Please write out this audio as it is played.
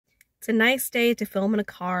It's a nice day to film in a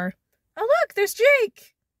car. Oh look, there's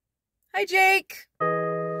Jake! Hi Jake!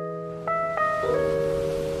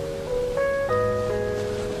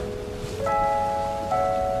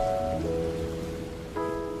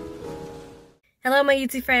 Hello my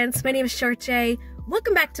YouTube friends, my name is Short J.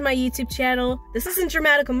 Welcome back to my YouTube channel. This isn't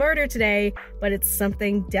Dramatical Murder today, but it's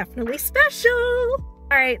something definitely special!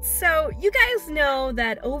 Alright, so you guys know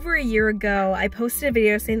that over a year ago, I posted a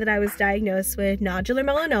video saying that I was diagnosed with nodular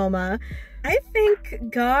melanoma. I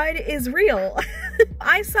think God is real.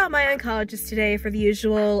 I saw my oncologist today for the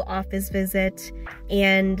usual office visit,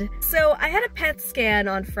 and so I had a PET scan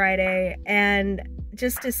on Friday, and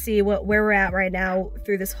just to see where we're at right now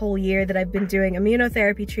through this whole year that I've been doing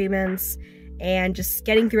immunotherapy treatments and just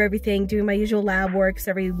getting through everything, doing my usual lab works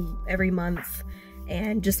every month,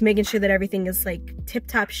 and just making sure that everything is like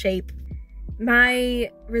tip-top shape. My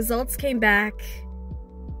results came back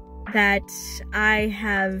that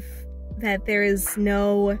there is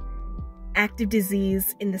no active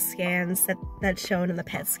disease in the scans that's shown in the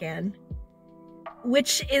PET scan,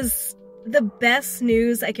 which is the best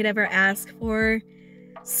news I could ever ask for.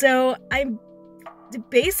 So I'm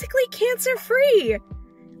basically cancer-free.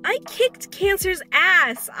 I kicked cancer's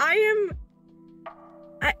ass.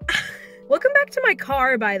 Welcome back to my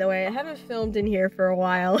car, by the way. I haven't filmed in here for a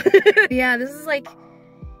while. Yeah, this is like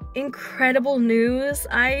incredible news.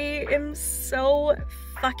 I am so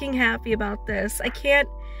fucking happy about this. I can't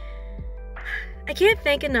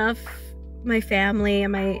thank enough my family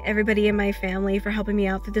and everybody in my family for helping me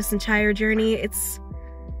out through this entire journey. It's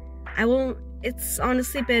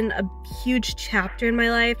honestly been a huge chapter in my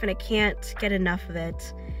life, and I can't get enough of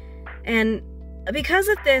it. And because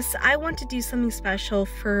of this, I want to do something special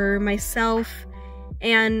for myself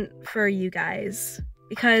and for you guys,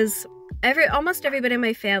 because almost everybody in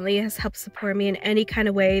my family has helped support me in any kind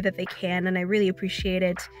of way that they can, and I really appreciate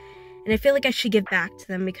it. And I feel like I should give back to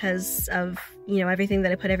them because of, you know, everything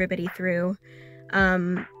that I put everybody through. I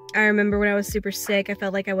remember when I was super sick, I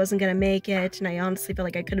felt like I wasn't gonna make it, and I honestly felt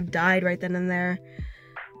like I could have died right then and there.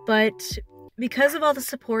 But because of all the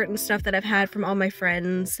support and stuff that I've had from all my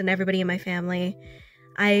friends and everybody in my family,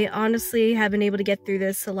 I honestly have been able to get through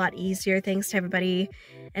this a lot easier thanks to everybody.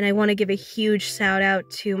 And I want to give a huge shout out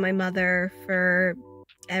to my mother for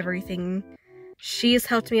everything. She's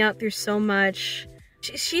helped me out through so much.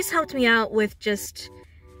 She's helped me out with just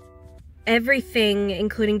everything,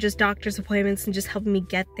 including just doctor's appointments and just helping me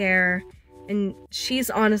get there. And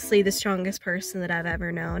she's honestly the strongest person that I've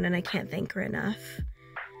ever known, and I can't thank her enough.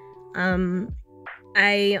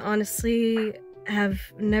 I honestly have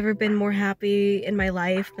never been more happy in my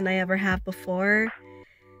life than I ever have before.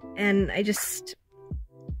 And it's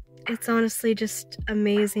honestly just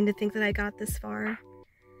amazing to think that I got this far.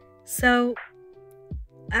 So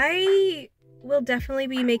I will definitely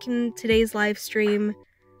be making today's live stream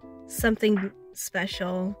something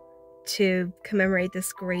special to commemorate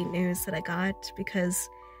this great news that I got, because,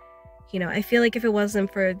 you know, I feel like if it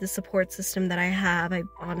wasn't for the support system that I have, I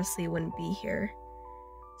honestly wouldn't be here.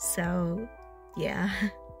 So, yeah.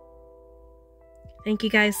 Thank you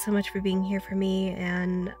guys so much for being here for me,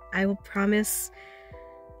 and I will promise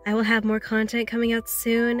I will have more content coming out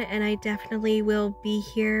soon, and I definitely will be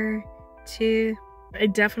here I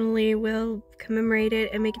definitely will commemorate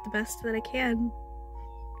it and make it the best that I can.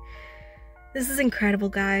 This is incredible,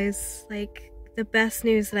 guys. Like, the best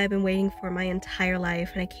news that I've been waiting for my entire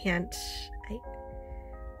life, and I can't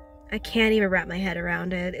even wrap my head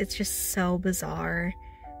around it. It's just so bizarre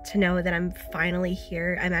to know that I'm finally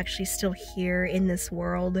here. I'm actually still here in this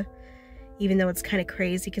world, even though it's kind of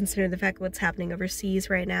crazy considering the fact of what's happening overseas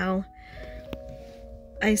right now.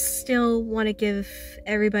 I still want to give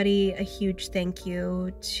everybody a huge thank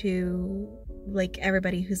you to, like,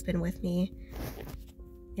 everybody who's been with me.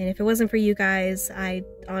 And if it wasn't for you guys, I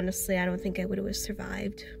don't think I would have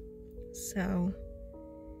survived. So,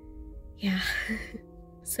 yeah.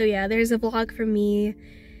 So yeah, there's a vlog from me.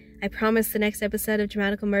 I promise the next episode of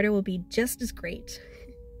Dramatical Murder will be just as great.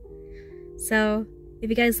 So, if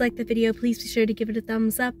you guys liked the video, please be sure to give it a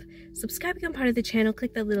thumbs up. Subscribe, become part of the channel,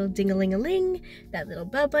 click that little ding-a-ling-a-ling, that little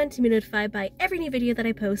bell button to be notified by every new video that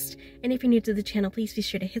I post. And if you're new to the channel, please be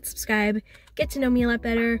sure to hit subscribe, get to know me a lot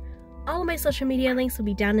better. All of my social media links will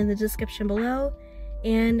be down in the description below.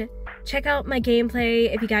 And check out my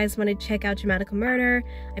gameplay if you guys want to check out Dramatical Murder.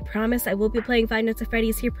 I promise I will be playing Five Nights at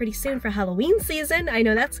Freddy's here pretty soon for Halloween season. I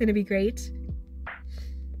know that's going to be great.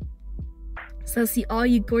 So see all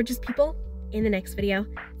you gorgeous people in the next video.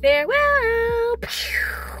 Farewell!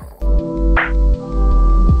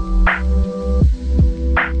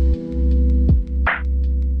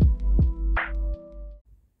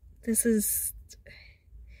 This is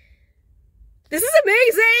This is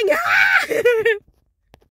amazing! Ah!